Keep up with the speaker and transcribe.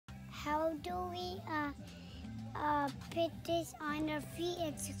how do we put this on our feet?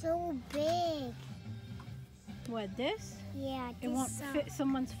 It's so big. What, this? Yeah, It this won't sock. fit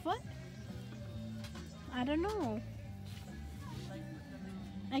someone's foot? I don't know.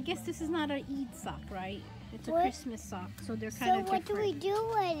 I guess this is not an Eid sock, right? It's a What? Christmas sock, so they're kind So of what different. do we do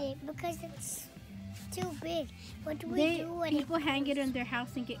with it? Because it's too big. What do we do with it? People hang it in their house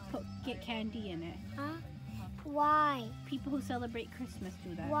and get candy in it. Huh? Why? People who celebrate Christmas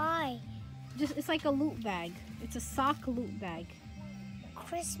do that. Why? Just it's like a loot bag. It's a sock loot bag.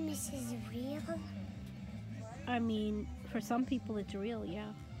 Christmas is real? I mean, for some people it's real, yeah.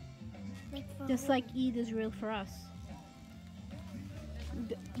 Like for Just who? like Eid is real for us.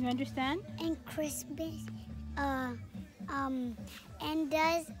 You understand? And Christmas, and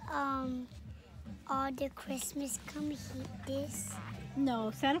does all the Christmas come eat this? No,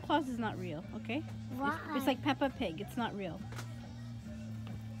 Santa Claus is not real, okay? Why? It's like Peppa Pig. It's not real.